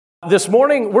This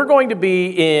morning, we're going to be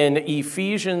in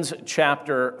Ephesians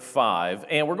chapter 5,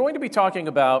 and we're going to be talking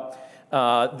about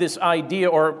this idea,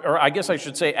 or I guess I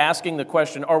should say, asking the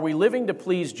question, are we living to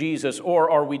please Jesus,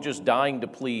 or are we just dying to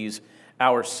please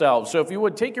ourselves? So if you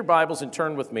would, take your Bibles and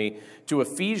turn with me to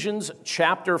Ephesians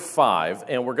chapter 5,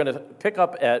 and we're going to pick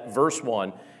up at verse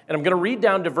 1, and I'm going to read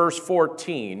down to verse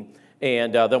 14,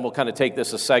 and then we'll kind of take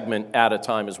this a segment at a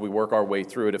time as we work our way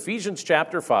through it. Ephesians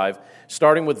chapter 5,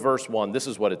 starting with verse 1, this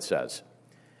is what it says.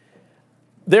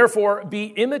 Therefore, be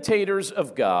imitators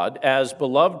of God as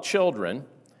beloved children,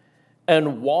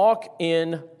 and walk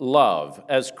in love,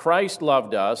 as Christ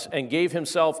loved us and gave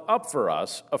himself up for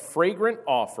us, a fragrant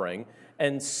offering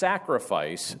and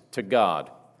sacrifice to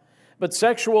God. But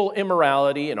sexual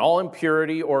immorality and all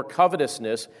impurity or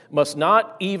covetousness must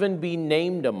not even be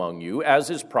named among you,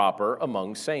 as is proper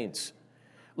among saints.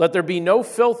 Let there be no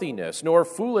filthiness, nor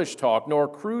foolish talk, nor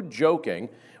crude joking,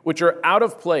 which are out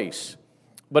of place,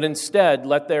 but instead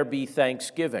let there be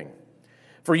thanksgiving.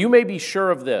 For you may be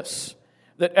sure of this,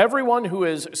 that everyone who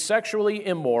is sexually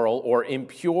immoral or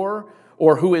impure,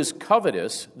 or who is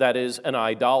covetous, that is, an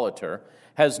idolater,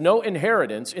 has no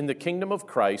inheritance in the kingdom of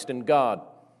Christ and God.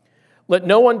 Let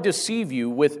no one deceive you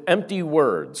with empty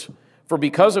words, for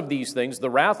because of these things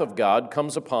the wrath of God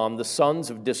comes upon the sons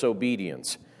of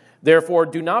disobedience. Therefore,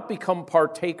 do not become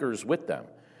partakers with them.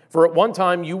 For at one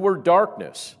time you were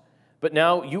darkness, but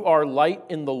now you are light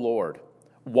in the Lord.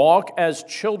 Walk as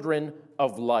children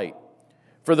of light.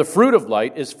 For the fruit of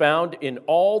light is found in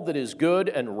all that is good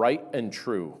and right and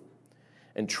true.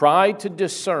 And try to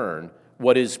discern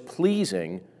what is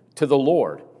pleasing to the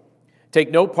Lord. Take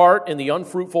no part in the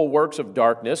unfruitful works of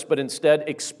darkness, but instead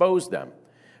expose them.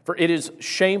 For it is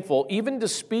shameful even to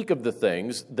speak of the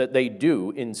things that they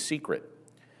do in secret.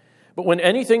 But when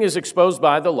anything is exposed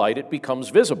by the light, it becomes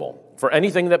visible. For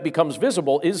anything that becomes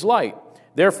visible is light.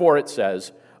 Therefore it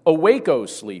says, Awake, O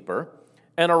sleeper,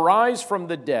 and arise from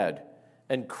the dead,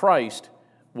 and Christ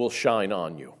will shine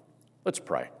on you. Let's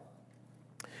pray.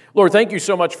 Lord, thank you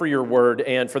so much for your word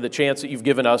and for the chance that you've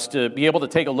given us to be able to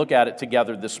take a look at it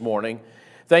together this morning.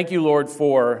 Thank you, Lord,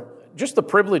 for just the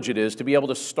privilege it is to be able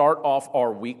to start off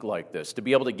our week like this, to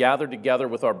be able to gather together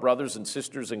with our brothers and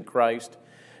sisters in Christ,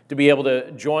 to be able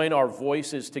to join our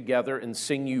voices together and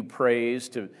sing you praise,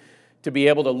 to be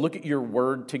able to look at your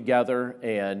word together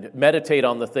and meditate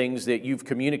on the things that you've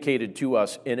communicated to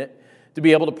us in it, to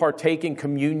be able to partake in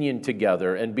communion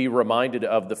together and be reminded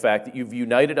of the fact that you've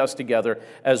united us together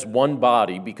as one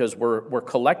body because we're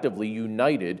collectively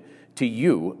united to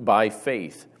you by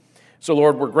faith. So,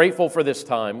 Lord, we're grateful for this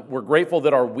time. We're grateful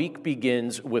that our week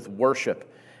begins with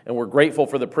worship. And we're grateful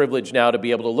for the privilege now to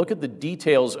be able to look at the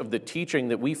details of the teaching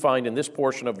that we find in this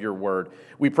portion of your word.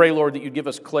 We pray, Lord, that you give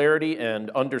us clarity and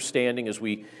understanding as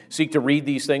we seek to read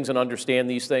these things and understand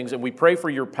these things. And we pray for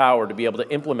your power to be able to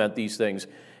implement these things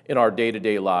in our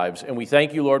day-to-day lives. And we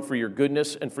thank you, Lord, for your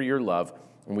goodness and for your love.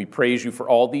 And we praise you for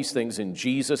all these things in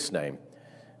Jesus' name.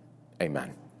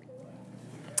 Amen.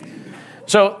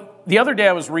 So the other day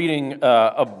I was reading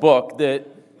a book that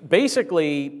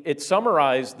basically it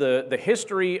summarized the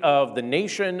history of the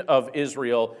nation of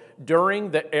Israel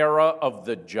during the era of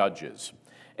the judges.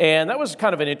 And that was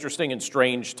kind of an interesting and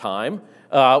strange time.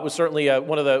 It was certainly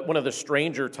one of the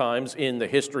stranger times in the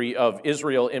history of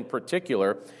Israel in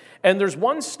particular. And there's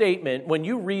one statement, when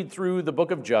you read through the book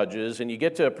of Judges and you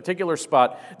get to a particular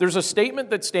spot, there's a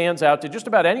statement that stands out to just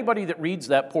about anybody that reads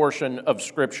that portion of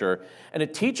Scripture. And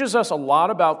it teaches us a lot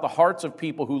about the hearts of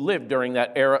people who lived during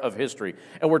that era of history.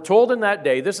 And we're told in that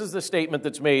day, this is the statement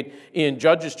that's made in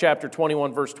Judges chapter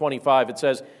 21, verse 25. It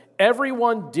says,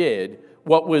 everyone did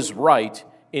what was right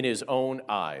in his own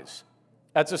eyes.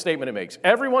 That's the statement it makes.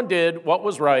 Everyone did what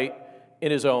was right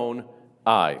in his own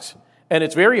eyes. And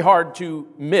it's very hard to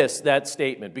miss that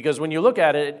statement because when you look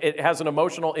at it, it has an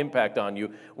emotional impact on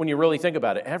you when you really think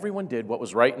about it. Everyone did what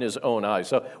was right in his own eyes.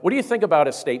 So what do you think about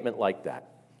a statement like that?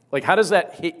 Like, how does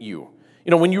that hit you?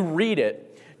 You know, when you read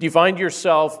it, do you find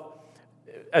yourself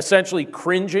essentially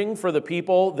cringing for the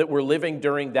people that were living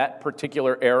during that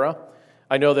particular era?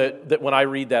 I know that when I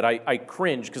read that, I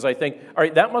cringe because I think, all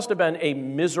right, that must have been a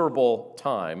miserable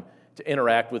time to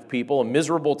interact with people, a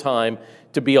miserable time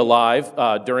to be alive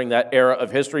during that era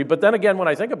of history. But then again, when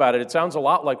I think about it, it sounds a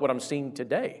lot like what I'm seeing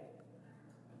today.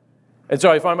 And so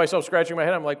I find myself scratching my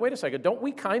head. I'm like, wait a second, don't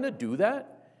we kind of do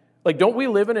that? Like, don't we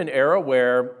live in an era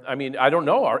where, I mean, I don't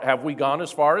know, have we gone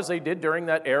as far as they did during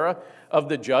that era of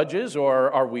the judges,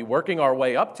 or are we working our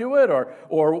way up to it,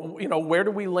 or you know, where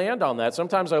do we land on that?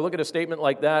 Sometimes I look at a statement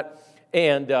like that,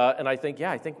 and I think,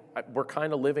 I think we're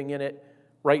kind of living in it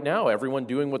right now, everyone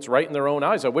doing what's right in their own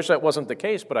eyes. I wish that wasn't the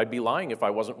case, but I'd be lying if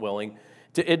I wasn't willing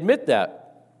to admit that.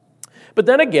 But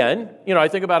then again, I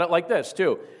think about it like this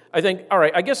too. I think, all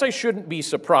right, I guess I shouldn't be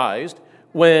surprised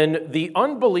when the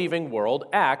unbelieving world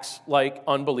acts like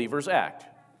unbelievers act.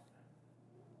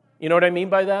 You know what I mean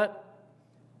by that?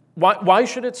 Why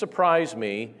should it surprise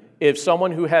me if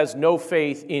someone who has no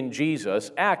faith in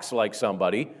Jesus acts like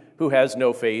somebody who has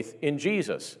no faith in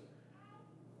Jesus?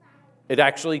 It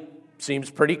actually seems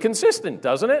pretty consistent,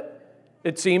 doesn't it?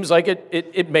 It seems like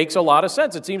it makes a lot of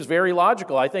sense. It seems very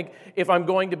logical. I think if I'm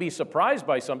going to be surprised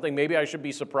by something, maybe I should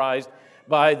be surprised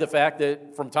by the fact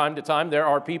that from time to time there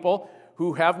are people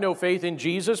who have no faith in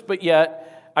Jesus, but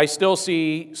yet I still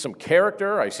see some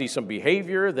character, I see some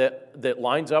behavior that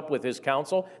lines up with his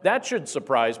counsel. That should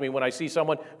surprise me when I see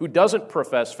someone who doesn't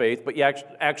profess faith, but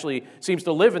actually seems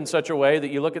to live in such a way that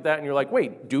you look at that and you're like,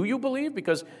 wait, do you believe?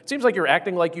 Because it seems like you're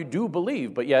acting like you do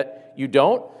believe, but yet you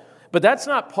don't. But that's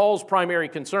not Paul's primary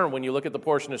concern when you look at the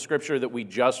portion of Scripture that we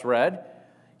just read.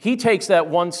 He takes that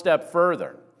one step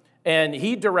further, and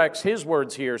he directs his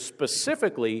words here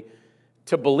specifically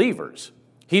to believers.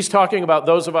 He's talking about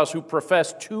those of us who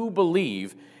profess to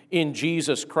believe in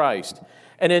Jesus Christ.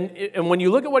 And when you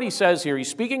look at what he says here, he's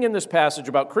speaking in this passage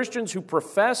about Christians who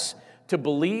profess to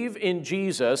believe in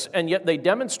Jesus, and yet they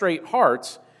demonstrate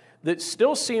hearts that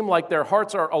still seem like their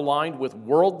hearts are aligned with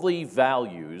worldly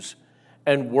values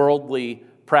and worldly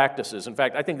practices. In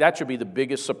fact, I think that should be the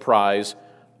biggest surprise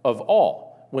of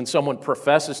all, when someone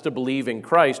professes to believe in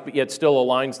Christ, but yet still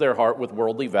aligns their heart with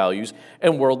worldly values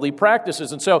and worldly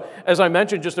practices. And so, as I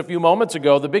mentioned just a few moments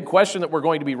ago, the big question that we're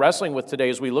going to be wrestling with today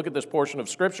as we look at this portion of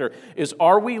Scripture is,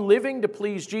 are we living to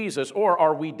please Jesus, or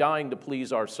are we dying to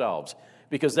please ourselves?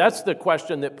 Because that's the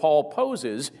question that Paul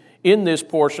poses in this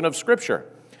portion of Scripture.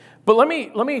 But let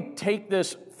me take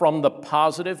this from the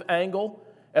positive angle,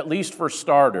 at least for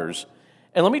starters,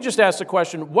 and let me just ask the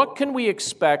question, what can we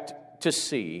expect to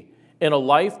see in a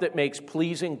life that makes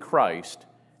pleasing Christ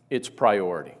its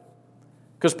priority?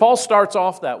 Because Paul starts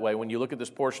off that way when you look at this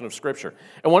portion of Scripture.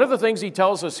 And one of the things he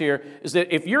tells us here is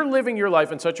that if you're living your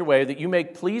life in such a way that you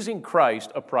make pleasing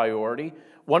Christ a priority,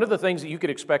 one of the things that you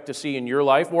could expect to see in your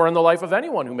life, or in the life of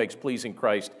anyone who makes pleasing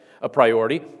Christ a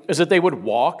priority, is that they would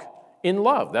walk in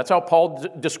love. That's how Paul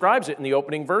describes it in the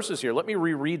opening verses here. Let me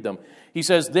reread them. He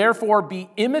says, "Therefore be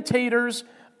imitators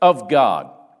of God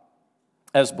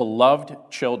as beloved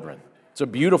children." It's a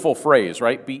beautiful phrase,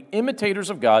 right? Be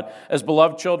imitators of God as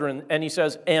beloved children. And he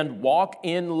says, "And walk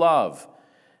in love,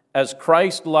 as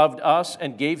Christ loved us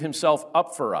and gave himself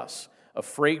up for us, a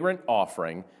fragrant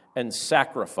offering and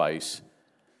sacrifice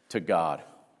to God."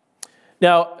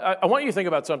 Now, I want you to think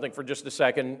about something for just a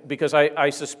second, because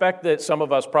I suspect that some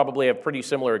of us probably have pretty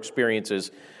similar experiences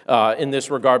in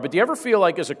this regard. But do you ever feel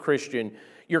like as a Christian,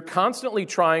 you're constantly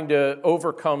trying to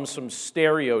overcome some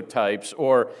stereotypes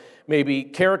or maybe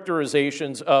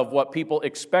characterizations of what people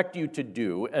expect you to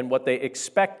do and what they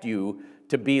expect you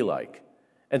to be like?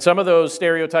 And some of those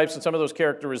stereotypes and some of those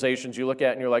characterizations you look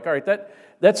at and you're like, all right,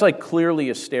 that's like clearly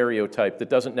a stereotype that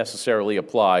doesn't necessarily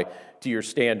apply to your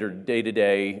standard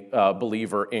day-to-day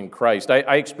believer in Christ.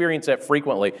 I experience that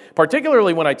frequently,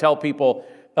 particularly when I tell people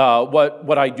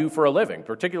what I do for a living,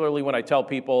 particularly when I tell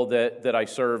people that I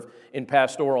serve in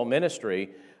pastoral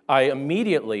ministry. I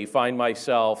immediately find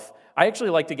myself, I actually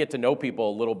like to get to know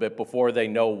people a little bit before they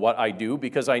know what I do,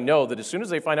 because I know that as soon as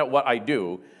they find out what I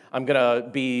do, I'm going to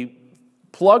be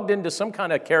plugged into some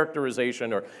kind of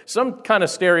characterization or some kind of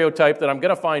stereotype that I'm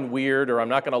going to find weird, or I'm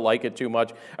not going to like it too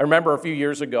much. I remember a few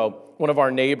years ago, one of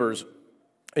our neighbors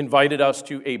invited us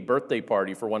to a birthday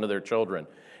party for one of their children.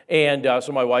 And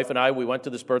so my wife and I, we went to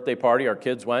this birthday party. Our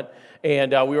kids went,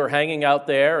 and we were hanging out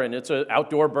there, and it's an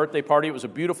outdoor birthday party. It was a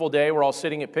beautiful day. We're all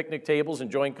sitting at picnic tables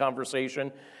enjoying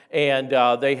conversation, and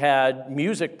they had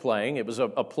music playing. It was a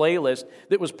playlist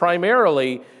that was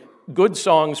primarily good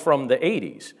songs from the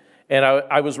 80s. And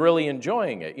I was really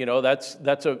enjoying it. You know,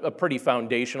 that's a pretty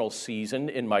foundational season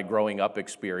in my growing up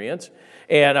experience.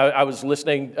 And I was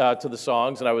listening to the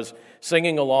songs, and I was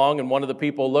singing along, and one of the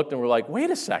people looked and were like, wait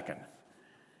a second.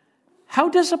 How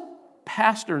does a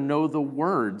pastor know the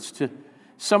words to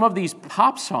some of these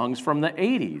pop songs from the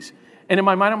 80s? And in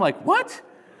my mind, I'm like, what?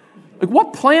 Like,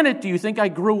 what planet do you think I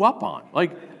grew up on?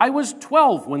 Like, I was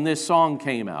 12 when this song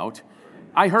came out.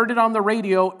 I heard it on the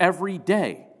radio every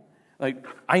day. Like,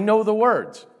 I know the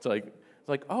words. It's like,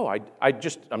 oh, I'm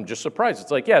just surprised.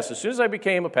 It's like, yes, as soon as I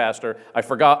became a pastor, I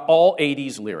forgot all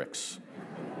 80s lyrics.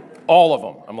 All of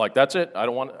them. I'm like, that's it.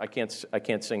 I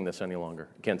can't sing this any longer.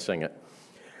 I can't sing it.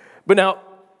 But now,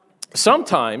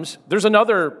 sometimes there's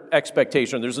another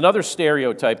expectation, there's another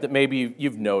stereotype that maybe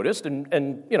you've noticed,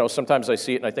 and you know, sometimes I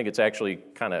see it and I think it's actually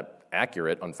kind of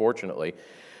accurate, unfortunately.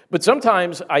 But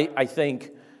sometimes I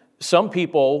think some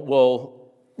people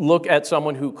will look at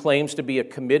someone who claims to be a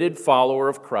committed follower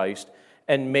of Christ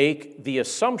and make the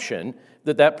assumption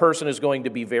that that person is going to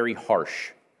be very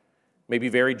harsh, maybe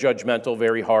very judgmental,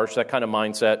 very harsh. That kind of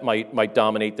mindset might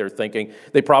dominate their thinking.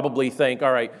 They probably think,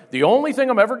 all right, the only thing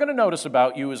I'm ever going to notice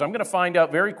about you is I'm going to find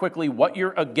out very quickly what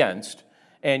you're against,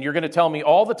 and you're going to tell me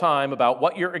all the time about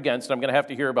what you're against. I'm going to have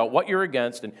to hear about what you're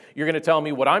against, and you're going to tell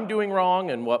me what I'm doing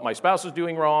wrong and what my spouse is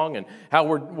doing wrong and how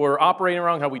we're operating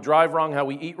wrong, how we drive wrong, how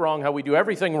we eat wrong, how we do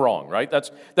everything wrong, right?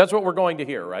 That's what we're going to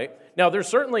hear, right? Now, there's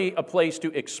certainly a place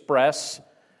to express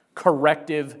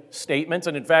corrective statements,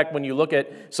 and in fact, when you look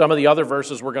at some of the other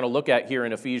verses we're going to look at here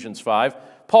in Ephesians 5,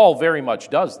 Paul very much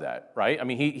does that, right? I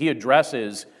mean, he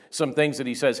addresses some things that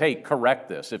he says, hey, correct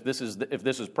this. If this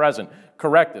is present,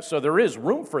 correct this. So there is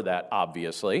room for that,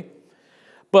 obviously.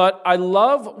 But I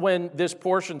love when this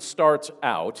portion starts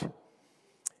out,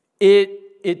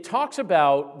 it talks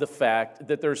about the fact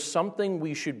that there's something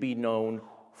we should be known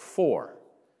for.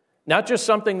 Not just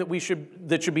something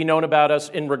that should be known about us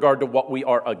in regard to what we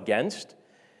are against.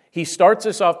 He starts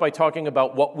this off by talking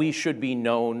about what we should be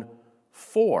known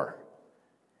for.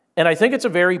 And I think it's a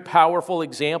very powerful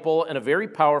example and a very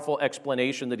powerful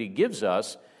explanation that he gives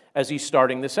us as he's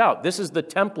starting this out. This is the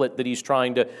template that he's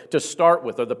trying to start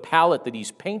with, or the palette that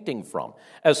he's painting from.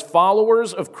 As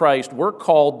followers of Christ, we're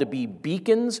called to be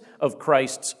beacons of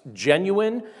Christ's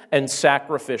genuine and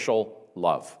sacrificial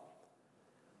love.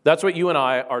 That's what you and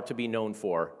I are to be known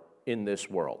for in this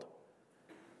world.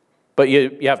 But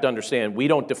you have to understand, we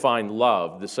don't define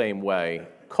love the same way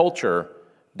culture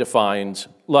defines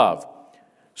love.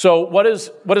 So what does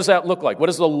that look like? What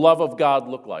does the love of God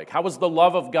look like? How is the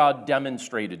love of God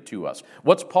demonstrated to us?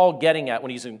 What's Paul getting at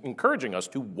when he's encouraging us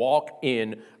to walk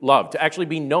in love, to actually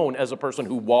be known as a person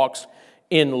who walks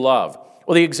in love?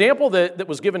 Well, the example that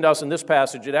was given to us in this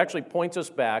passage, it actually points us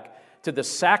back to the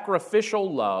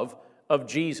sacrificial love of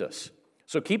Jesus.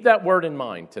 So keep that word in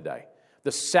mind today.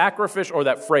 The sacrificial, or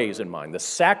that phrase in mind, the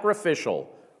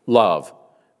sacrificial love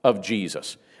of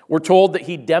Jesus. We're told that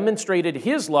he demonstrated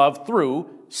his love through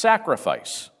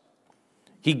sacrifice.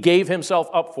 He gave himself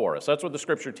up for us. That's what the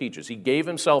scripture teaches. He gave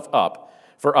himself up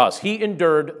for us. He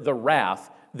endured the wrath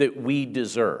that we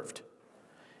deserved.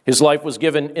 His life was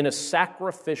given in a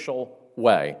sacrificial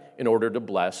way in order to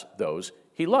bless those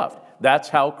he loved. That's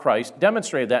how Christ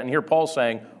demonstrated that. And here Paul's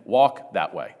saying, walk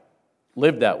that way.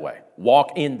 Live that way.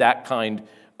 Walk in that kind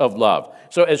of love.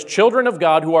 So as children of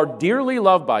God who are dearly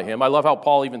loved by him, I love how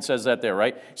Paul even says that there,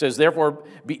 right? He says, therefore,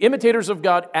 be imitators of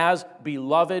God as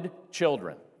beloved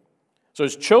children. So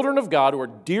as children of God who are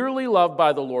dearly loved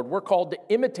by the Lord, we're called to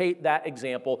imitate that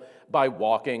example by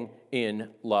walking in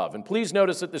love. And please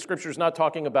notice that the scripture is not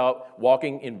talking about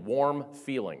walking in warm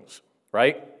feelings,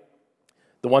 right?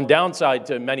 The one downside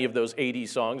to many of those 80s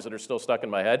songs that are still stuck in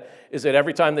my head is that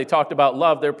every time they talked about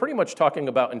love, they're pretty much talking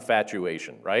about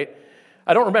infatuation, right?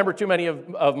 I don't remember too many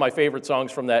of my favorite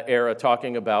songs from that era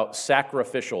talking about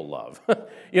sacrificial love.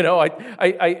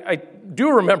 I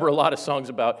do remember a lot of songs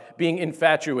about being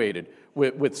infatuated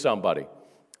with somebody.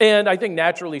 And I think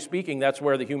naturally speaking, that's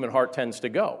where the human heart tends to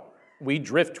go. We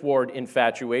drift toward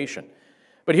infatuation.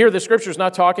 But here the scripture is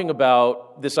not talking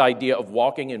about this idea of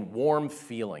walking in warm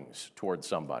feelings towards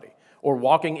somebody or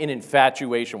walking in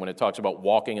infatuation when it talks about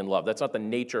walking in love. That's not the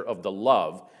nature of the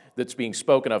love that's being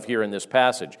spoken of here in this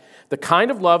passage. The kind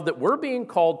of love that we're being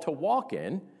called to walk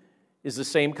in is the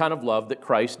same kind of love that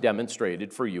Christ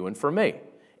demonstrated for you and for me.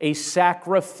 A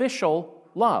sacrificial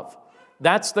love.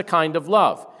 That's the kind of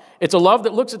love. It's a love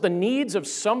that looks at the needs of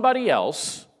somebody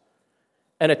else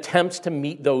and attempts to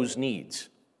meet those needs,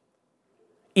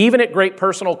 even at great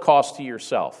personal cost to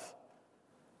yourself.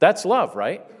 That's love,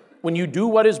 right? When you do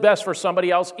what is best for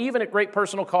somebody else, even at great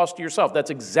personal cost to yourself.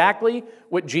 That's exactly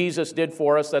what Jesus did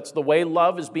for us. That's the way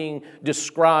love is being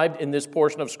described in this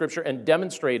portion of Scripture and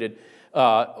demonstrated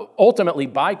ultimately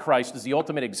by Christ as the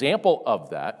ultimate example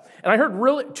of that. And I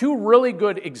heard two really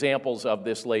good examples of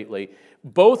this lately,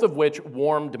 both of which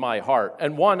warmed my heart.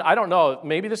 And one, I don't know,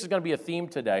 maybe this is going to be a theme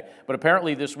today, but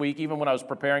apparently this week, even when I was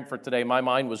preparing for today, my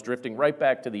mind was drifting right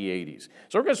back to the 80s.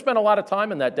 So we're going to spend a lot of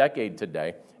time in that decade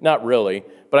today. Not really,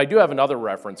 but I do have another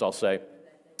reference, I'll say.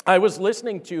 I was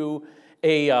listening to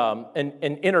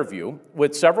an interview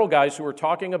with several guys who were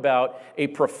talking about a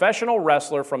professional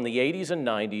wrestler from the 80s and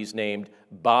 90s named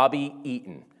Bobby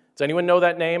Eaton. Does anyone know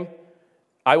that name?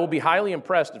 I will be highly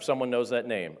impressed if someone knows that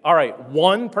name. All right,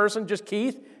 one person, just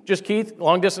Keith. Just Keith,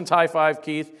 long distance high five,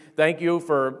 Keith. Thank you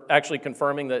for actually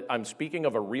confirming that I'm speaking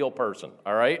of a real person,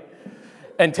 all right?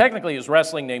 And technically his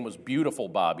wrestling name was Beautiful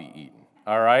Bobby Eaton,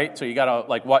 all right? So you got to,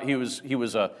 like, what he was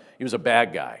a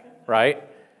bad guy, right?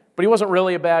 but he wasn't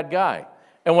really a bad guy.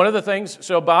 And one of the things,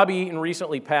 so Bobby Eaton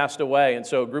recently passed away, and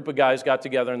so a group of guys got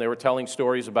together and they were telling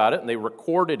stories about it, and they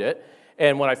recorded it.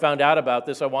 And when I found out about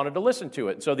this, I wanted to listen to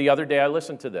it. And so the other day I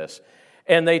listened to this.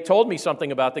 And they told me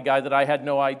something about the guy that I had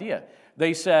no idea.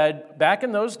 They said back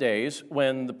in those days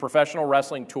when the professional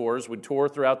wrestling tours would tour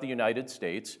throughout the United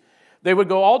States, they would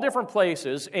go all different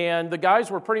places, and the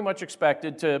guys were pretty much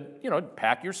expected to,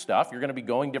 pack your stuff. You're going to be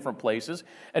going different places.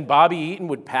 And Bobby Eaton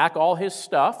would pack all his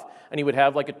stuff, and he would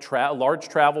have like a large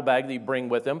travel bag that he'd bring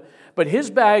with him. But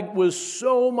his bag was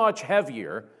so much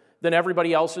heavier than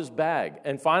everybody else's bag.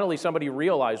 And finally, somebody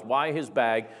realized why his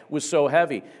bag was so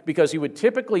heavy, because he would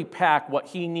typically pack what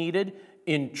he needed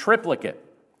in triplicate.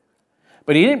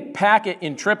 But he didn't pack it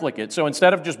in triplicate. So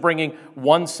instead of just bringing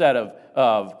one set of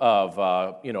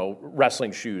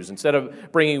wrestling shoes, instead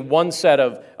of bringing one set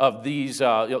of these,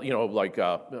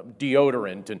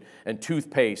 deodorant and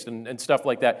toothpaste and stuff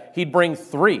like that, he'd bring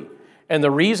 3. And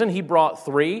the reason he brought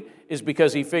 3 is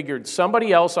because he figured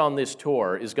somebody else on this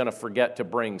tour is going to forget to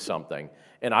bring something,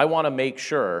 and I want to make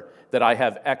sure that I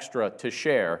have extra to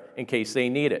share in case they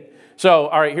need it. So,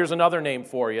 all right, here's another name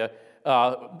for you.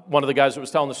 One of the guys that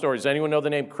was telling the story, does anyone know the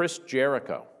name Chris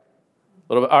Jericho?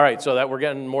 A little bit. All right, so that we're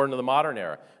getting more into the modern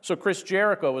era. So Chris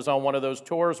Jericho was on one of those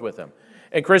tours with him,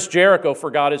 and Chris Jericho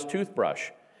forgot his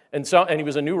toothbrush, and he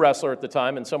was a new wrestler at the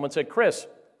time, and someone said, Chris,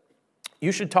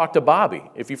 you should talk to Bobby.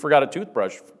 If you forgot a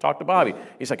toothbrush, talk to Bobby.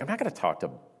 He's like, I'm not going to talk to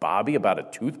Bobby about a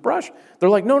toothbrush. They're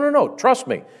like, no, trust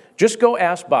me. Just go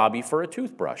ask Bobby for a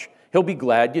toothbrush. He'll be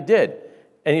glad you did.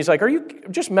 And he's like, are you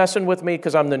just messing with me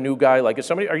because I'm the new guy? Like,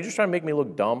 are you just trying to make me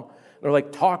look dumb? And they're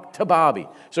like, talk to Bobby.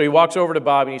 So he walks over to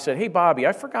Bobby and he said, hey, Bobby,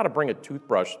 I forgot to bring a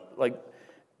toothbrush.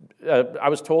 I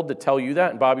was told to tell you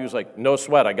that. And Bobby was like, no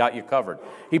sweat, I got you covered.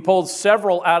 He pulled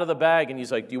several out of the bag and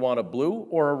he's like, do you want a blue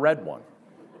or a red one?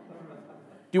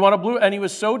 Do you want a blue? And he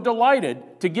was so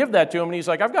delighted to give that to him. And he's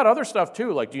like, I've got other stuff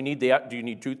too. Like, do you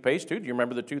need toothpaste too? Do you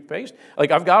remember the toothpaste?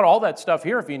 Like, I've got all that stuff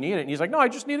here if you need it. And he's like, no, I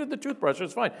just needed the toothbrush.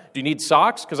 It's fine. Do you need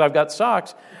socks? Because I've got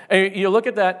socks. And you look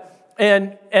at that.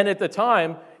 And at the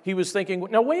time, he was thinking,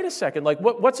 now, wait a second. Like,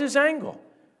 what's his angle?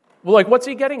 Well, like, what's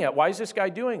he getting at? Why is this guy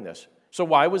doing this? So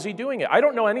why was he doing it? I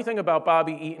don't know anything about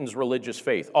Bobby Eaton's religious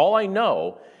faith. All I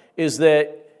know is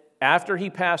that after he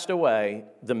passed away,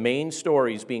 the main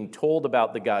stories being told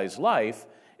about the guy's life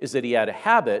is that he had a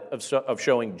habit of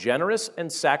showing generous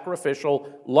and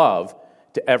sacrificial love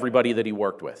to everybody that he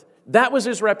worked with. That was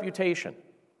his reputation.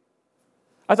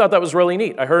 I thought that was really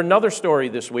neat. I heard another story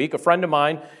this week. A friend of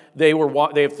mine, they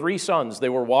have 3 sons. They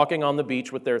were walking on the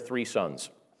beach with their 3 sons.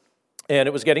 And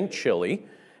it was getting chilly.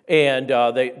 And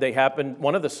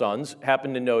one of the sons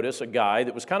happened to notice a guy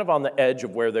that was kind of on the edge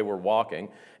of where they were walking,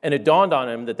 and it dawned on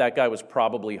him that guy was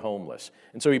probably homeless.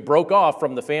 And so he broke off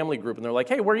from the family group, and they're like,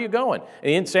 hey, where are you going? And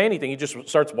he didn't say anything. He just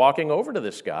starts walking over to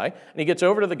this guy, and he gets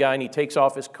over to the guy, and he takes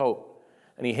off his coat,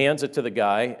 and he hands it to the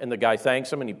guy, and the guy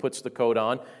thanks him, and he puts the coat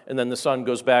on, and then the son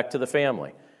goes back to the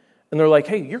family. And they're like,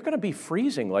 hey, you're going to be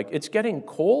freezing. Like, it's getting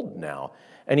cold now.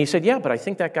 And he said, yeah, but I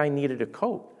think that guy needed a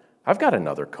coat. I've got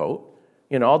another coat.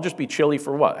 I'll just be chilly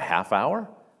for what, a half hour?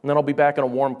 And then I'll be back in a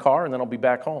warm car, and then I'll be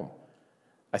back home.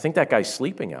 I think that guy's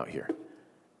sleeping out here.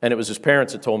 And it was his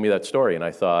parents that told me that story, and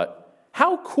I thought,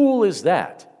 how cool is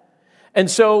that?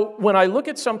 And so when I look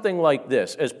at something like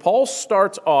this, as Paul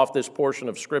starts off this portion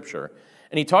of Scripture,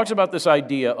 and he talks about this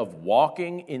idea of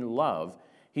walking in love,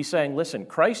 he's saying, listen,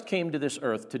 Christ came to this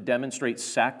earth to demonstrate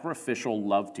sacrificial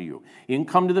love to you. He didn't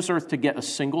come to this earth to get a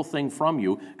single thing from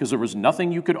you because there was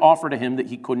nothing you could offer to him that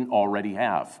he couldn't already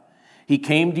have. He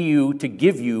came to you to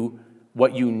give you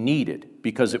what you needed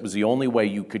because it was the only way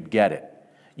you could get it.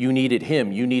 You needed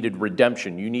him. You needed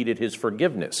redemption. You needed his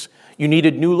forgiveness. You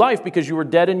needed new life because you were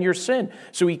dead in your sin.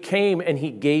 So he came and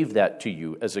he gave that to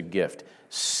you as a gift,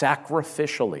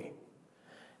 sacrificially.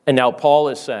 And now Paul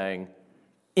is saying,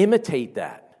 imitate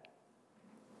that.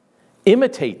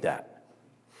 Imitate that.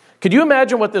 Could you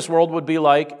imagine what this world would be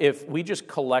like if we just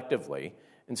collectively,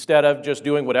 instead of just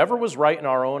doing whatever was right in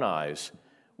our own eyes,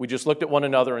 we just looked at one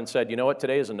another and said, you know what,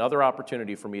 today is another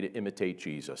opportunity for me to imitate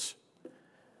Jesus.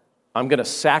 I'm going to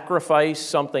sacrifice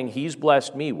something he's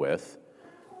blessed me with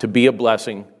to be a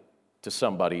blessing to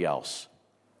somebody else.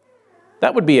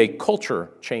 That would be a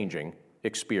culture-changing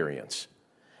experience.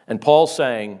 And Paul's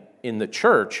saying, in the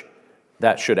church,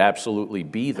 that should absolutely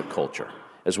be the culture.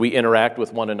 As we interact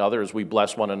with one another, as we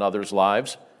bless one another's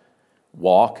lives,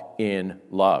 walk in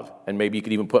love. And maybe you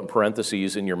could even put in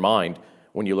parentheses in your mind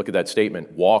when you look at that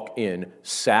statement, walk in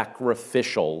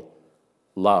sacrificial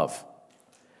love.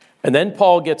 And then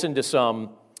Paul gets into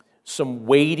some some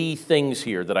weighty things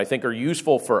here that I think are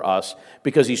useful for us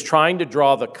because he's trying to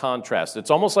draw the contrast. It's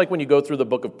almost like when you go through the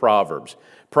book of Proverbs.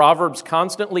 Proverbs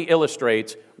constantly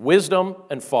illustrates wisdom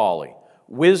and folly.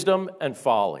 Wisdom and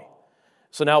folly.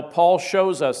 So now Paul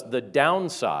shows us the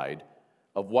downside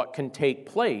of what can take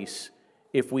place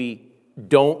if we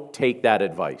don't take that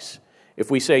advice. If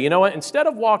we say, you know what, instead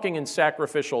of walking in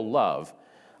sacrificial love,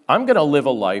 I'm going to live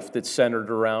a life that's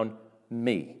centered around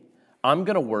me. I'm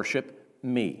going to worship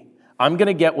me. I'm going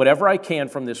to get whatever I can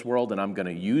from this world and I'm going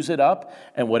to use it up.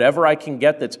 And whatever I can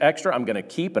get that's extra, I'm going to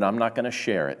keep and I'm not going to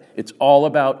share it. It's all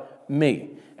about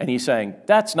me. And he's saying,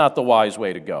 that's not the wise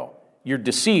way to go. You're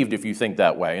deceived if you think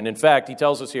that way. And in fact, he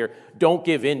tells us here, don't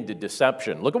give in to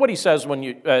deception. Look at what he says when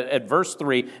you at verse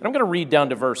 3, and I'm going to read down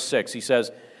to verse 6. He says,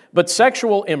 but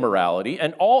sexual immorality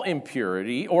and all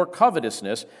impurity or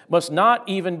covetousness must not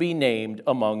even be named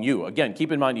among you. Again, keep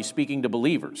in mind, he's speaking to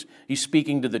believers. He's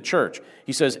speaking to the church.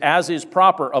 He says, as is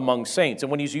proper among saints.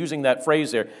 And when he's using that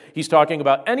phrase there, he's talking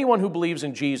about anyone who believes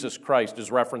in Jesus Christ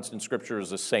is referenced in Scripture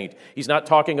as a saint. He's not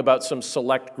talking about some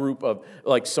select group of,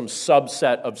 like some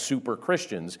subset of super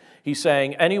Christians. He's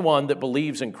saying anyone that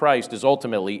believes in Christ is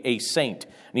ultimately a saint.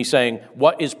 And he's saying,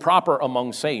 what is proper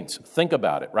among saints? Think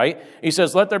about it, right? He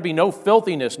says, let there be no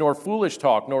filthiness, nor foolish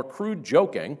talk, nor crude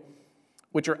joking,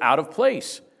 which are out of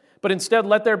place. But instead,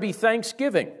 let there be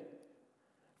thanksgiving.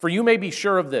 For you may be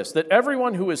sure of this, that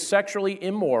everyone who is sexually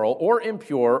immoral or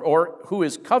impure, or who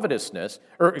is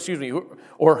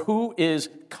who is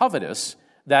covetous,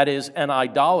 that is, an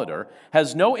idolater,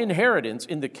 has no inheritance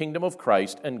in the kingdom of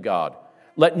Christ and God.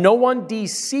 Let no one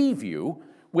deceive you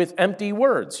with empty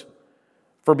words.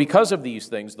 For because of these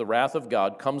things, the wrath of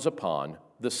God comes upon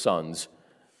the sons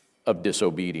of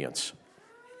disobedience.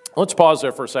 Let's pause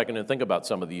there for a second and think about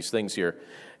some of these things here.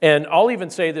 And I'll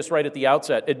even say this right at the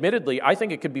outset. Admittedly, I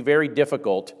think it could be very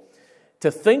difficult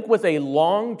to think with a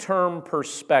long-term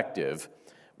perspective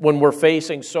when we're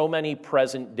facing so many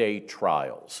present-day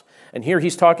trials. And here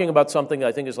he's talking about something that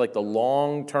I think is like the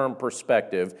long-term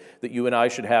perspective that you and I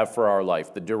should have for our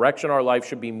life. The direction our life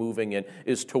should be moving in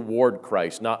is toward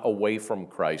Christ, not away from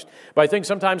Christ. But I think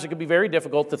sometimes it can be very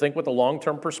difficult to think with a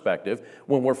long-term perspective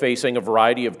when we're facing a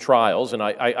variety of trials. And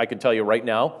I can tell you right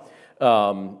now,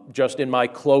 just in my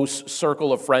close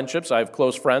circle of friendships, I have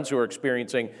close friends who are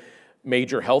experiencing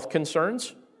major health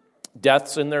concerns,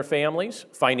 deaths in their families,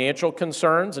 financial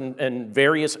concerns, and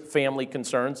various family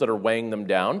concerns that are weighing them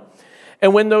down.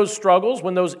 And when those struggles,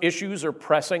 when those issues are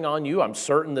pressing on you, I'm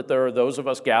certain that there are those of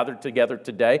us gathered together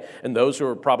today and those who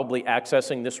are probably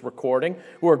accessing this recording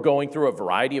who are going through a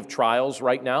variety of trials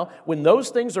right now. When those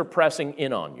things are pressing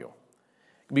in on you,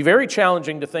 it can be very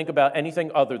challenging to think about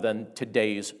anything other than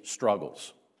today's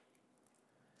struggles.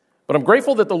 But I'm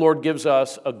grateful that the Lord gives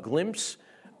us a glimpse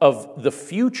of the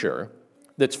future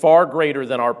that's far greater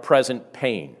than our present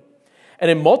pain. And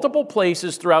in multiple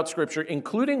places throughout Scripture,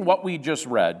 including what we just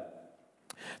read,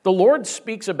 the Lord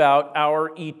speaks about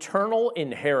our eternal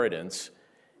inheritance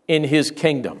in His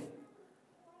kingdom.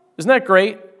 Isn't that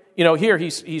great? You know, here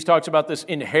he talks about this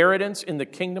inheritance in the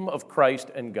kingdom of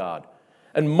Christ and God.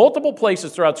 And multiple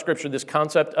places throughout Scripture, this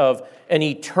concept of an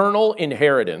eternal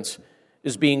inheritance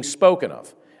is being spoken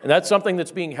of. And that's something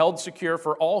that's being held secure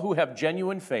for all who have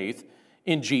genuine faith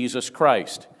in Jesus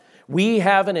Christ. We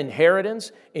have an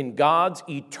inheritance in God's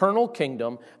eternal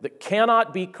kingdom that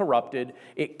cannot be corrupted,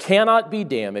 it cannot be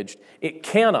damaged, it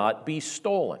cannot be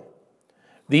stolen.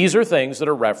 These are things that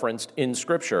are referenced in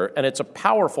Scripture, and it's a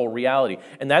powerful reality.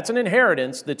 And that's an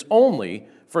inheritance that's only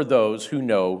for those who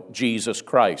know Jesus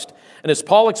Christ. And as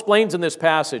Paul explains in this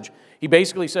passage, he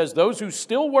basically says those who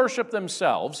still worship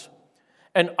themselves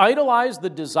and idolize the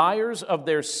desires of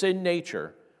their sin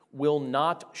nature will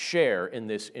not share in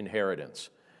this inheritance.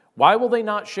 Why will they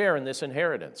not share in this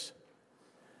inheritance?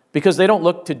 Because they don't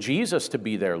look to Jesus to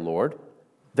be their Lord.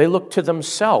 They look to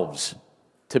themselves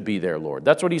to be their Lord.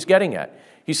 That's what he's getting at.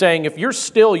 He's saying if you're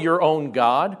still your own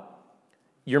God,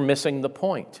 you're missing the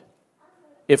point.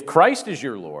 If Christ is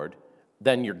your Lord,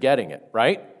 then you're getting it,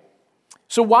 right?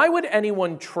 So why would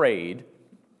anyone trade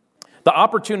the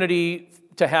opportunity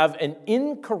to have an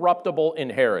incorruptible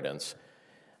inheritance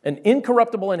in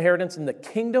the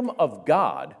kingdom of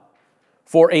God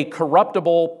for a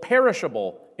corruptible,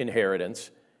 perishable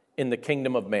inheritance in the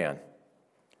kingdom of man?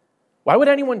 Why would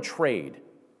anyone trade?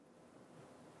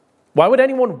 Why would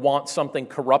anyone want something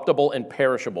corruptible and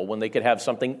perishable when they could have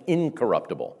something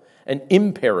incorruptible and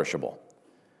imperishable?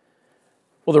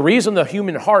 Well, the reason the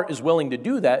human heart is willing to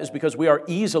do that is because we are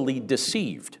easily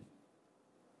deceived.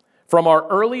 From our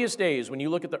earliest days, when you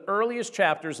look at the earliest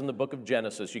chapters in the book of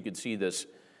Genesis, you could see this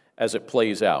as it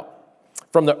plays out.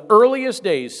 From the earliest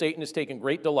days, Satan has taken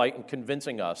great delight in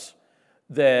convincing us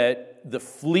that the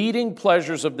fleeting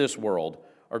pleasures of this world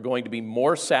are going to be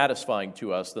more satisfying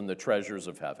to us than the treasures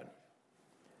of heaven.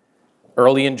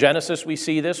 Early in Genesis, we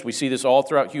see this. We see this all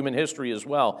throughout human history as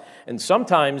well. And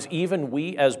sometimes even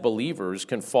we as believers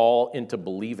can fall into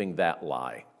believing that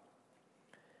lie.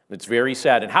 It's very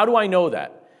sad. And how do I know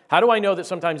that? How do I know that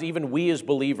sometimes even we as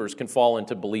believers can fall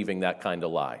into believing that kind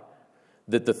of lie?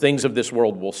 That the things of this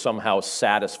world will somehow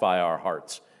satisfy our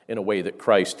hearts in a way that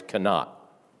Christ cannot.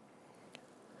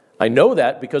 I know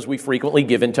that because we frequently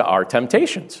give in to our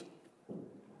temptations.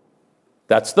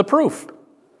 That's the proof.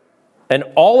 And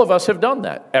all of us have done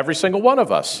that, every single one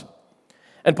of us.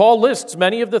 And Paul lists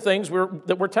many of the things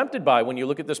that we're tempted by when you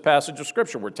look at this passage of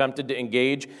Scripture. We're tempted to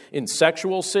engage in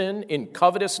sexual sin, in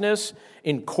covetousness,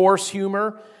 in coarse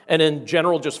humor, and in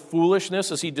general just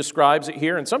foolishness as he describes it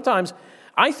here. And sometimes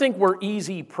I think we're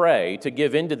easy prey to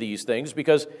give into these things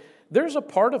because there's a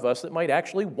part of us that might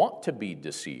actually want to be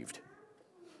deceived.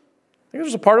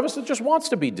 There's a part of us that just wants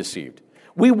to be deceived.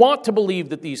 We want to believe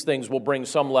that these things will bring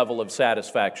some level of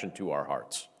satisfaction to our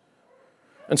hearts.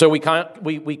 And so we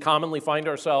commonly find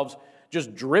ourselves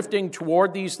just drifting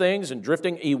toward these things and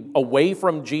drifting away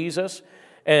from Jesus,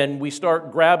 and we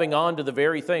start grabbing onto the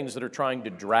very things that are trying to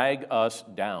drag us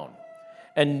down.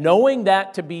 And knowing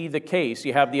that to be the case,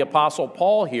 you have the Apostle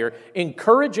Paul here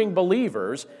encouraging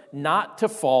believers not to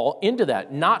fall into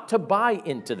that, not to buy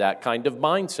into that kind of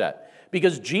mindset.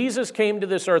 Because Jesus came to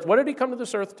this earth. What did he come to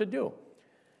this earth to do?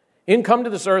 He didn't come to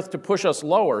this earth to push us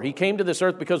lower. He came to this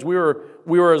earth because we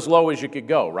were as low as you could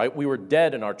go, right? We were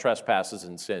dead in our trespasses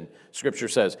and sin, Scripture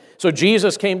says. So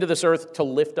Jesus came to this earth to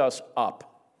lift us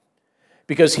up.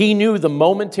 Because he knew the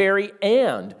momentary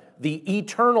and the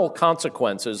eternal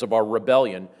consequences of our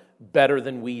rebellion better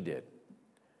than we did.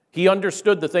 He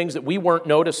understood the things that we weren't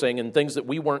noticing and things that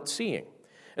we weren't seeing.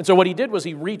 And so what he did was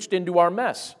he reached into our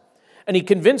mess. And he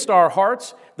convinced our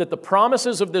hearts that the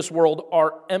promises of this world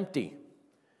are empty.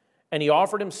 And he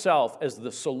offered himself as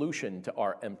the solution to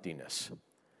our emptiness. And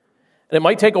it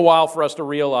might take a while for us to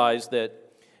realize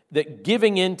that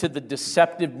giving in to the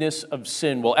deceptiveness of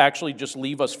sin will actually just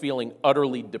leave us feeling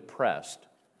utterly depressed.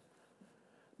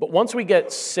 But once we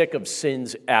get sick of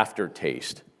sin's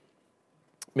aftertaste,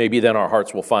 maybe then our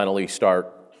hearts will finally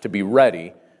start to be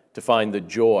ready to find the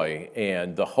joy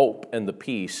and the hope and the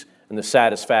peace and the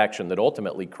satisfaction that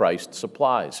ultimately Christ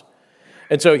supplies.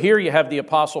 And so here you have the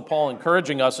Apostle Paul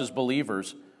encouraging us as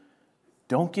believers,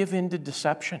 don't give in to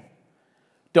deception.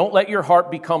 Don't let your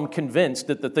heart become convinced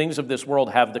that the things of this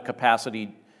world have the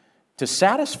capacity to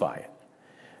satisfy it.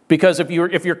 Because if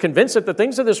you're convinced that the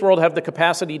things of this world have the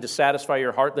capacity to satisfy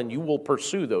your heart, then you will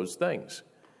pursue those things.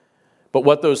 But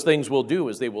what those things will do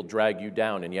is they will drag you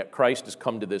down. And yet Christ has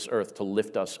come to this earth to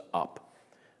lift us up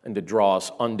and to draw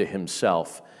us unto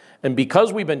himself. And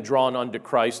because we've been drawn unto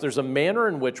Christ, there's a manner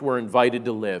in which we're invited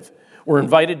to live. We're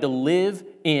invited to live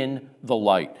in the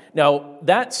light. Now,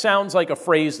 that sounds like a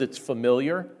phrase that's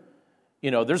familiar.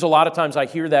 You know, there's a lot of times I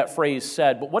hear that phrase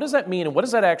said, but what does that mean and what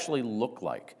does that actually look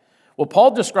like? Well,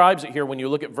 Paul describes it here when you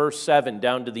look at verse 7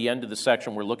 down to the end of the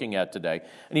section we're looking at today.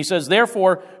 And he says,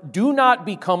 therefore, do not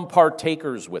become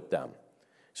partakers with them.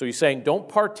 So he's saying, don't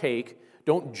partake,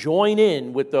 don't join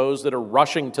in with those that are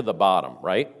rushing to the bottom,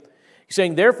 right? He's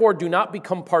saying, therefore, do not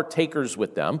become partakers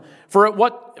with them. For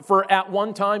at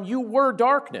one time you were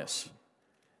darkness,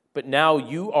 but now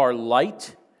you are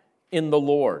light in the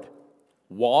Lord.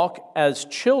 Walk as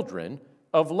children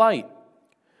of light.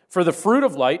 For the fruit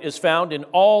of light is found in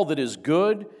all that is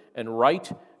good and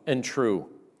right and true.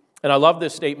 And I love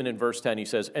this statement in verse 10. He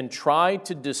says, and try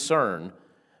to discern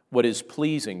what is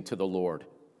pleasing to the Lord.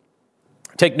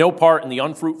 Take no part in the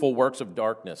unfruitful works of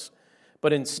darkness,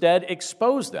 but instead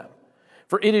expose them.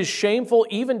 For it is shameful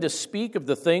even to speak of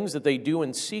the things that they do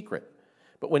in secret.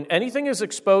 But when anything is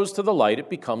exposed to the light, it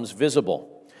becomes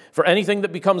visible. For anything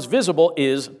that becomes visible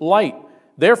is light.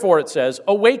 Therefore it says,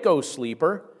 awake, O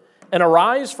sleeper, and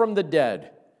arise from the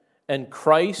dead, and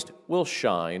Christ will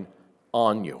shine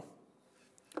on you.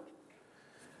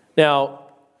 Now,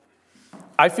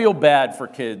 I feel bad for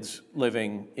kids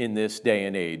living in this day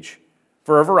and age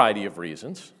for a variety of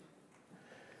reasons.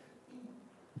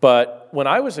 But when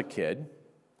I was a kid,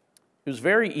 it was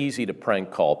very easy to prank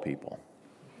call people.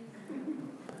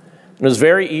 It was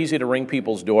very easy to ring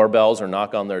people's doorbells or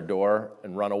knock on their door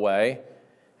and run away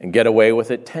and get away with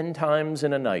it 10 times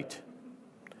in a night.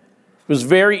 It was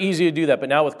very easy to do that, but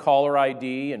now with caller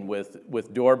ID and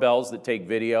with doorbells that take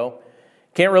video,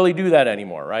 can't really do that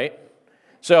anymore, right?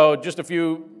 So just a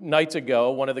few nights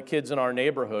ago, one of the kids in our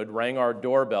neighborhood rang our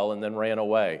doorbell and then ran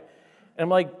away. And I'm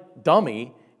like,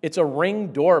 dummy, it's a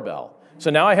Ring doorbell. So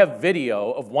now I have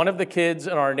video of one of the kids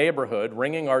in our neighborhood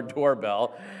ringing our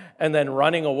doorbell and then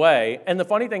running away. And the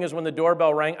funny thing is when the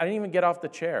doorbell rang, I didn't even get off the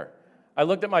chair. I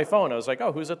looked at my phone. I was like,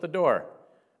 oh, who's at the door?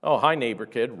 Oh, hi, neighbor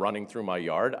kid running through my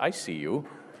yard. I see you.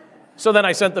 So then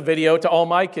I sent the video to all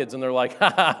my kids, and they're like,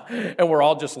 ha ha, and we're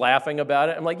all just laughing about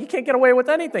it. I'm like, you can't get away with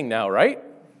anything now, right?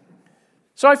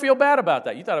 So I feel bad about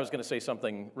that. You thought I was going to say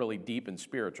something really deep and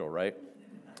spiritual, right?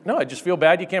 No, I just feel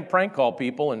bad you can't prank call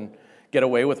people and get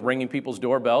away with ringing people's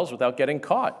doorbells without getting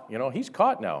caught. You know, he's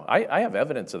caught now. I have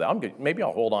evidence of that. Maybe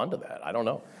I'll hold on to that. I don't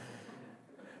know.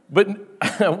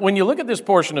 But when you look at this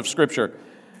portion of Scripture,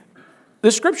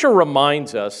 this Scripture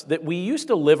reminds us that we used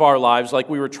to live our lives like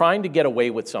we were trying to get away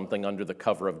with something under the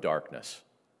cover of darkness.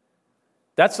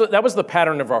 That was the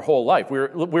pattern of our whole life. We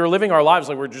were living our lives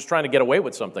like we were just trying to get away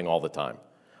with something all the time.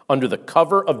 Under the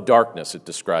cover of darkness, it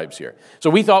describes here. So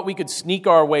we thought we could sneak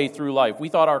our way through life. We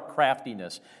thought our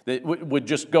craftiness that would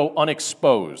just go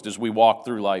unexposed as we walk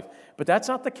through life. But that's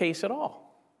not the case at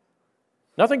all.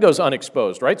 Nothing goes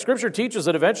unexposed, right? Scripture teaches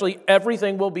that eventually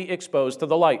everything will be exposed to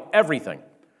the light. Everything.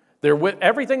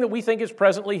 Everything that we think is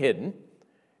presently hidden,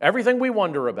 everything we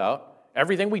wonder about,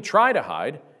 everything we try to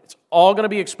hide, it's all going to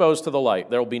be exposed to the light.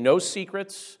 There will be no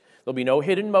secrets. There'll be no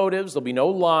hidden motives. There'll be no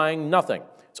lying, nothing.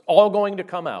 It's all going to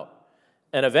come out.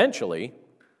 And eventually,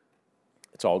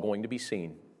 it's all going to be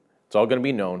seen. It's all going to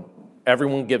be known.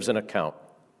 Everyone gives an account.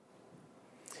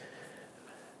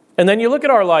 And then you look at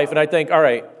our life and I think, all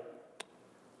right,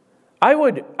 I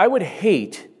would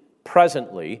hate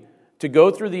presently to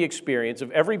go through the experience of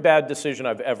every bad decision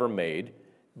I've ever made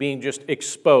being just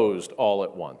exposed all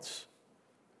at once.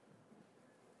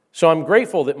 So I'm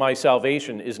grateful that my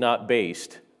salvation is not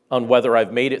based on whether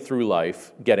I've made it through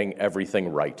life getting everything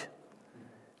right,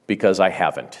 because I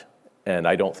haven't, and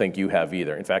I don't think you have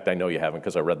either. In fact, I know you haven't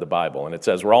because I read the Bible, and it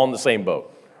says we're all in the same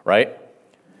boat, right?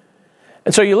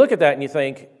 And so you look at that and you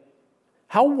think,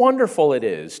 how wonderful it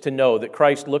is to know that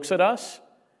Christ looks at us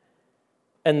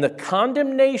and the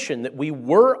condemnation that we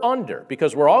were under,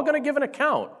 because we're all going to give an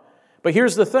account. But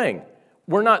here's the thing.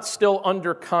 We're not still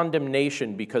under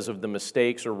condemnation because of the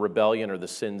mistakes or rebellion or the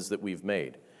sins that we've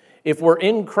made. If we're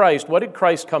in Christ, what did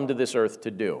Christ come to this earth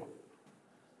to do?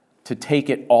 To take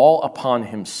it all upon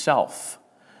himself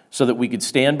so that we could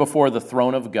stand before the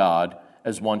throne of God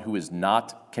as one who is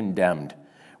not condemned.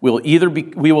 We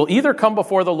will either come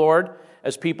before the Lord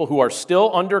as people who are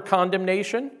still under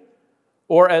condemnation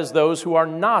or as those who are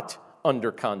not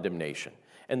under condemnation.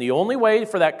 And the only way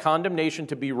for that condemnation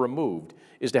to be removed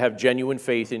is to have genuine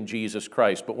faith in Jesus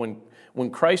Christ. But when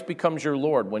Christ becomes your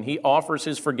Lord, when he offers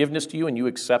his forgiveness to you and you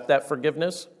accept that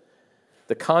forgiveness,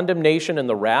 the condemnation and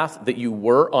the wrath that you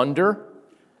were under,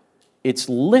 it's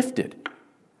lifted.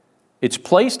 It's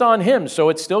placed on him, so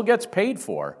it still gets paid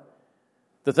for.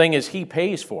 The thing is, he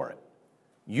pays for it.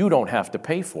 You don't have to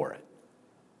pay for it.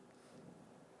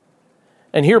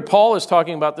 And here Paul is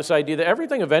talking about this idea that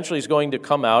everything eventually is going to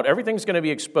come out. Everything's going to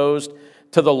be exposed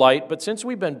to the light. But since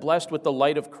we've been blessed with the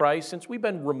light of Christ, since we've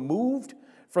been removed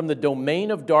from the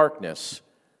domain of darkness,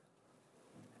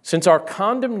 since our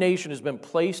condemnation has been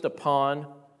placed upon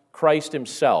Christ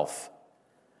himself,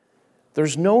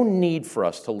 there's no need for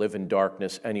us to live in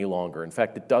darkness any longer. In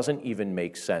fact, it doesn't even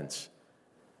make sense.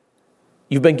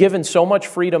 You've been given so much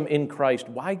freedom in Christ.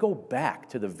 Why go back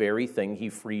to the very thing he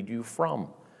freed you from?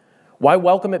 Why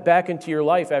welcome it back into your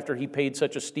life after he paid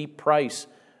such a steep price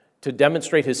to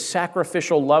demonstrate his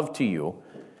sacrificial love to you,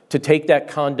 to take that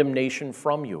condemnation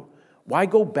from you? Why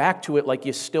go back to it like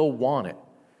you still want it?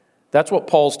 That's what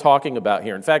Paul's talking about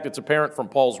here. In fact, it's apparent from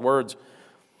Paul's words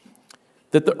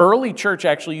that the early church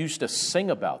actually used to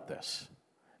sing about this.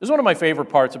 This is one of my favorite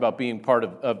parts about being part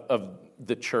of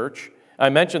the church. I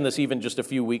mentioned this even just a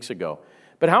few weeks ago.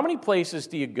 But how many places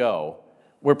do you go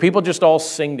where people just all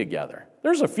sing together?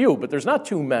 There's a few, but there's not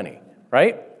too many,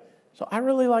 right? So I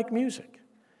really like music.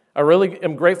 I really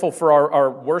am grateful for our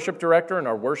worship director and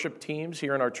our worship teams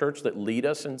here in our church that lead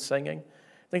us in singing.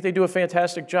 I think they do a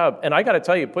fantastic job. And I got to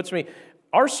tell you,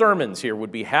 our sermons here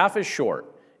would be half as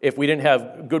short if we didn't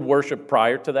have good worship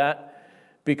prior to that,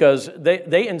 because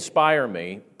they inspire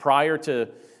me prior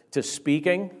to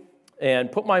speaking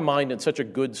and put my mind in such a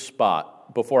good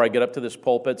spot before I get up to this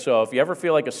pulpit. So if you ever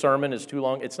feel like a sermon is too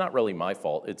long, it's not really my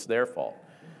fault, it's their fault,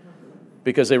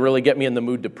 because they really get me in the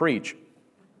mood to preach.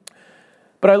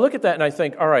 But I look at that and I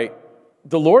think, all right,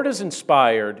 the Lord has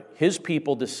inspired his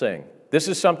people to sing. This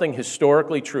is something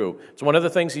historically true. It's one of the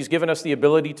things he's given us the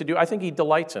ability to do. I think he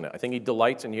delights in it. I think he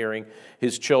delights in hearing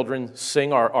his children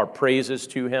sing our praises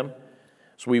to him.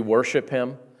 So we worship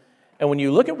him. And when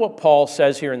you look at what Paul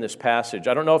says here in this passage,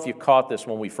 I don't know if you caught this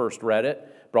when we first read it,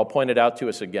 but I'll point it out to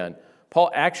us again. Paul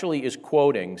actually is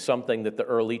quoting something that the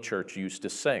early church used to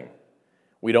sing.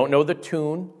 We don't know the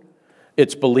tune.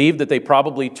 It's believed that they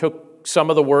probably took some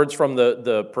of the words from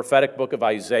the prophetic book of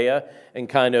Isaiah and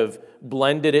kind of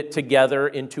blended it together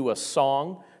into a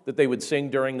song that they would sing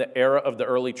during the era of the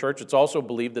early church. It's also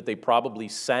believed that they probably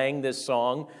sang this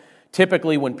song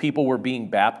typically when people were being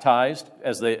baptized,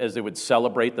 as they would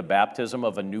celebrate the baptism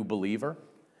of a new believer.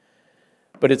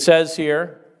 But it says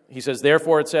here, he says,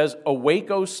 therefore it says, awake,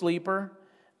 O sleeper,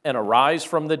 and arise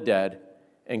from the dead,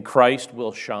 and Christ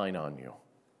will shine on you.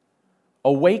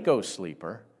 Awake, O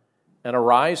sleeper, and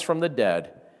arise from the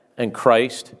dead, and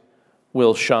Christ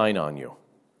will shine on you.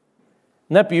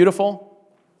 Isn't that beautiful?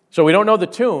 So we don't know the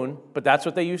tune, but that's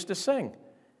what they used to sing.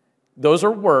 Those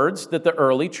are words that the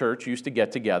early church used to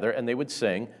get together and they would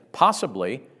sing,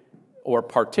 possibly or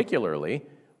particularly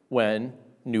when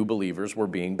new believers were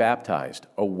being baptized.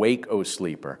 Awake, O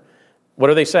sleeper. What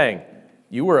are they saying?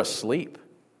 You were asleep,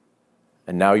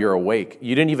 and now you're awake.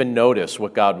 You didn't even notice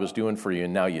what God was doing for you,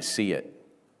 and now you see it.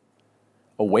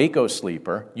 Awake, O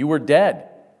sleeper, you were dead,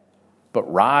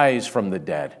 but rise from the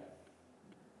dead,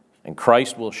 and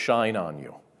Christ will shine on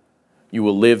you. You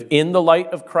will live in the light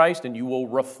of Christ, and you will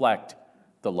reflect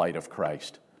the light of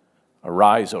Christ.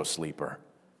 Arise, O sleeper.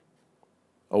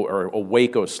 Or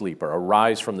awake, O sleeper.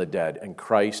 Arise from the dead, and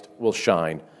Christ will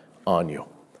shine on you.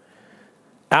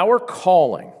 Our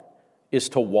calling is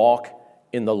to walk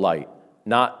in the light,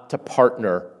 not to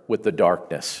partner with the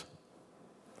darkness.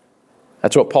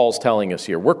 That's what Paul's telling us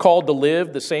here. We're called to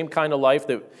live the same kind of life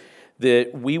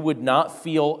that we would not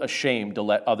feel ashamed to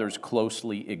let others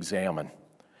closely examine.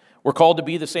 We're called to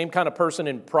be the same kind of person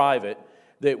in private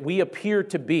that we appear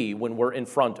to be when we're in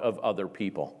front of other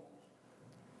people.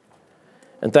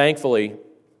 And thankfully,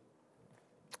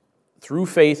 through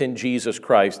faith in Jesus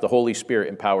Christ, the Holy Spirit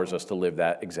empowers us to live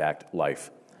that exact life.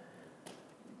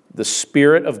 The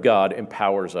Spirit of God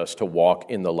empowers us to walk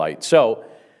in the light. So,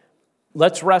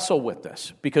 let's wrestle with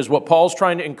this, because what Paul's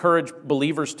trying to encourage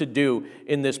believers to do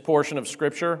in this portion of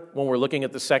Scripture, when we're looking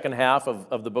at the second half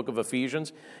of the book of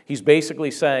Ephesians, he's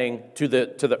basically saying to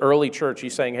the early church,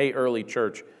 he's saying, hey, early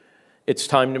church, it's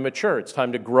time to mature, it's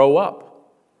time to grow up.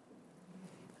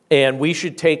 And we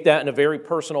should take that in a very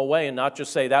personal way and not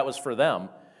just say that was for them.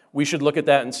 We should look at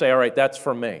that and say, all right, that's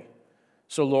for me.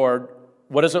 So Lord,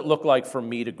 what does it look like for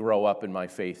me to grow up in my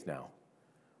faith now?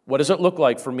 What does it look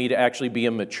like for me to actually be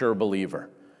a mature believer?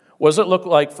 What does it look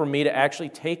like for me to actually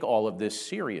take all of this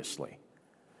seriously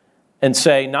and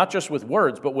say, not just with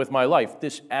words, but with my life,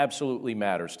 this absolutely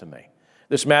matters to me.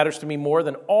 This matters to me more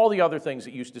than all the other things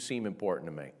that used to seem important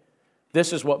to me.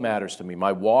 This is what matters to me,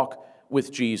 my walk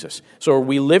with Jesus. So are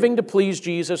we living to please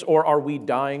Jesus, or are we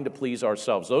dying to please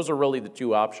ourselves? Those are really the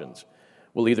two options.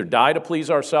 We'll either die to please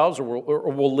ourselves, or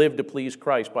we'll live to please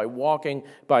Christ by walking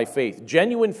by faith.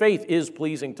 Genuine faith is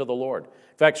pleasing to the Lord.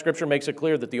 In fact, Scripture makes it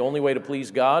clear that the only way to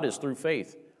please God is through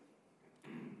faith.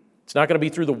 It's not going to be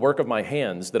through the work of my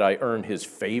hands that I earn His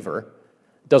favor.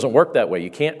 It doesn't work that way.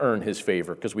 You can't earn His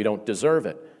favor because we don't deserve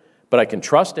it. But I can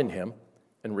trust in Him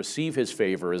and receive His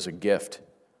favor as a gift.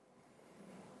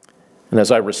 And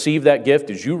as I receive that gift,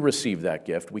 as you receive that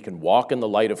gift, we can walk in the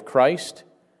light of Christ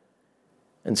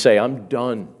and say, I'm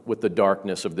done with the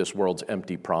darkness of this world's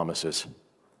empty promises.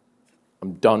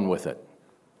 I'm done with it.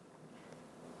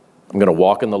 I'm going to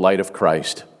walk in the light of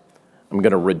Christ. I'm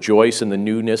going to rejoice in the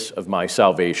newness of my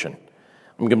salvation.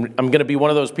 I'm going to be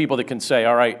one of those people that can say,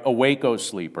 all right, awake, O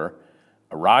sleeper,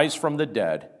 arise from the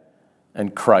dead,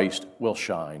 and Christ will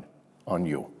shine on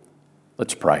you.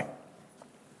 Let's pray.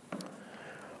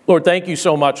 Lord, thank you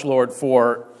so much, Lord,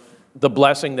 for the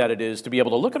blessing that it is to be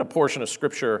able to look at a portion of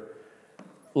Scripture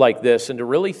like this and to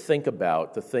really think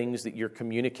about the things that you're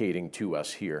communicating to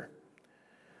us here.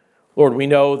 Lord, we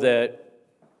know that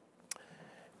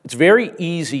it's very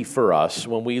easy for us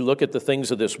when we look at the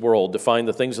things of this world to find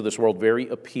the things of this world very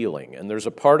appealing. And there's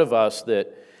a part of us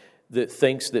that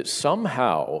thinks that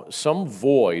somehow some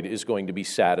void is going to be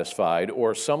satisfied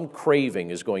or some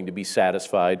craving is going to be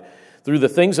satisfied through the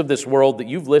things of this world that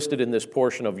you've listed in this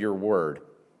portion of your word.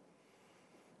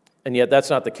 And yet that's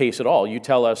not the case at all. You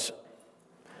tell us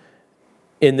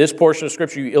in this portion of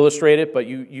Scripture, you illustrate it, but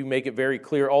you make it very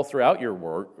clear all throughout your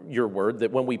word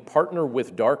that when we partner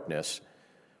with darkness,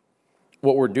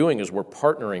 what we're doing is we're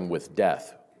partnering with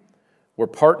death. We're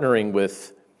partnering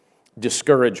with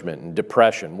discouragement and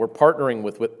depression. We're partnering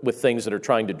with things that are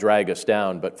trying to drag us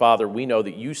down. But Father, we know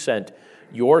that you sent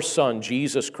your Son,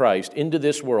 Jesus Christ, into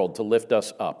this world to lift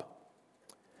us up.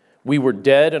 We were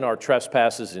dead in our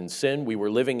trespasses and sin. We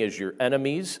were living as your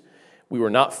enemies. We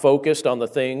were not focused on the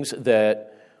things that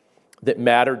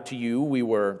mattered to you.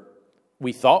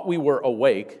 We thought we were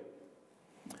awake,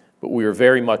 but we were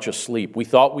very much asleep. We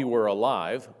thought we were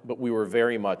alive, but we were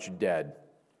very much dead.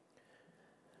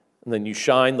 And then you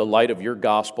shined the light of your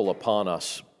gospel upon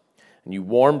us, and you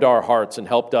warmed our hearts and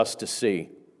helped us to see.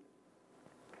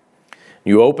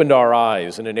 You opened our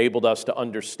eyes and enabled us to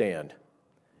understand.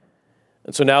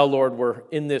 And so now, Lord, we're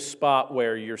in this spot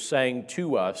where you're saying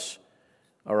to us,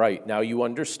 all right, now you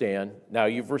understand, now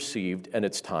you've received, and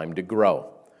it's time to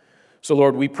grow. So,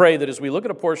 Lord, we pray that as we look at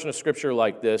a portion of Scripture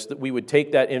like this, that we would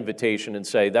take that invitation and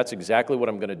say, that's exactly what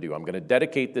I'm going to do. I'm going to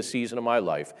dedicate this season of my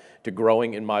life to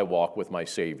growing in my walk with my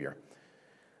Savior.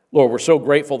 Lord, we're so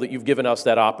grateful that you've given us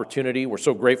that opportunity. We're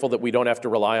so grateful that we don't have to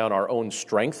rely on our own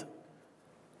strength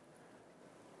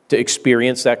to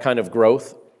experience that kind of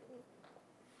growth.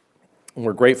 And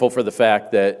we're grateful for the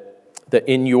fact that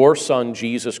in your Son,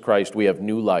 Jesus Christ, we have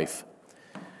new life.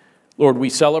 Lord, we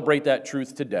celebrate that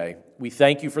truth today. We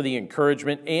thank you for the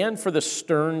encouragement and for the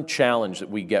stern challenge that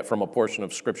we get from a portion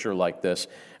of Scripture like this.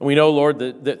 And we know, Lord,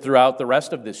 that throughout the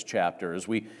rest of this chapter, as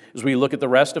we look at the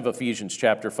rest of Ephesians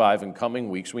chapter 5 in coming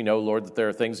weeks, we know, Lord, that there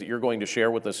are things that you're going to share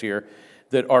with us here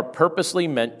that are purposely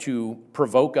meant to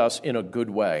provoke us in a good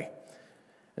way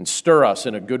and stir us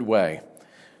in a good way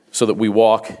so that we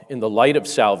walk in the light of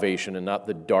salvation and not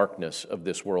the darkness of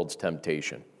this world's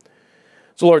temptation.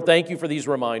 So, Lord, thank you for these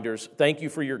reminders. Thank you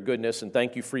for your goodness, and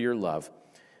thank you for your love.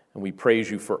 And we praise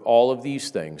you for all of these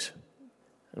things.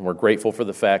 And we're grateful for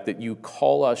the fact that you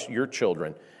call us your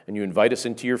children, and you invite us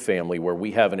into your family where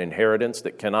we have an inheritance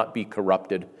that cannot be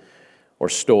corrupted or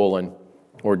stolen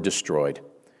or destroyed.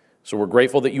 So we're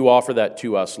grateful that you offer that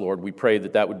to us, Lord. We pray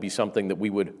that that would be something that we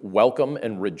would welcome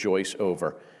and rejoice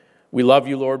over. We love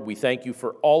you, Lord. We thank you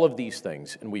for all of these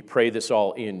things, and we pray this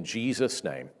all in Jesus'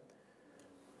 name.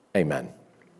 Amen.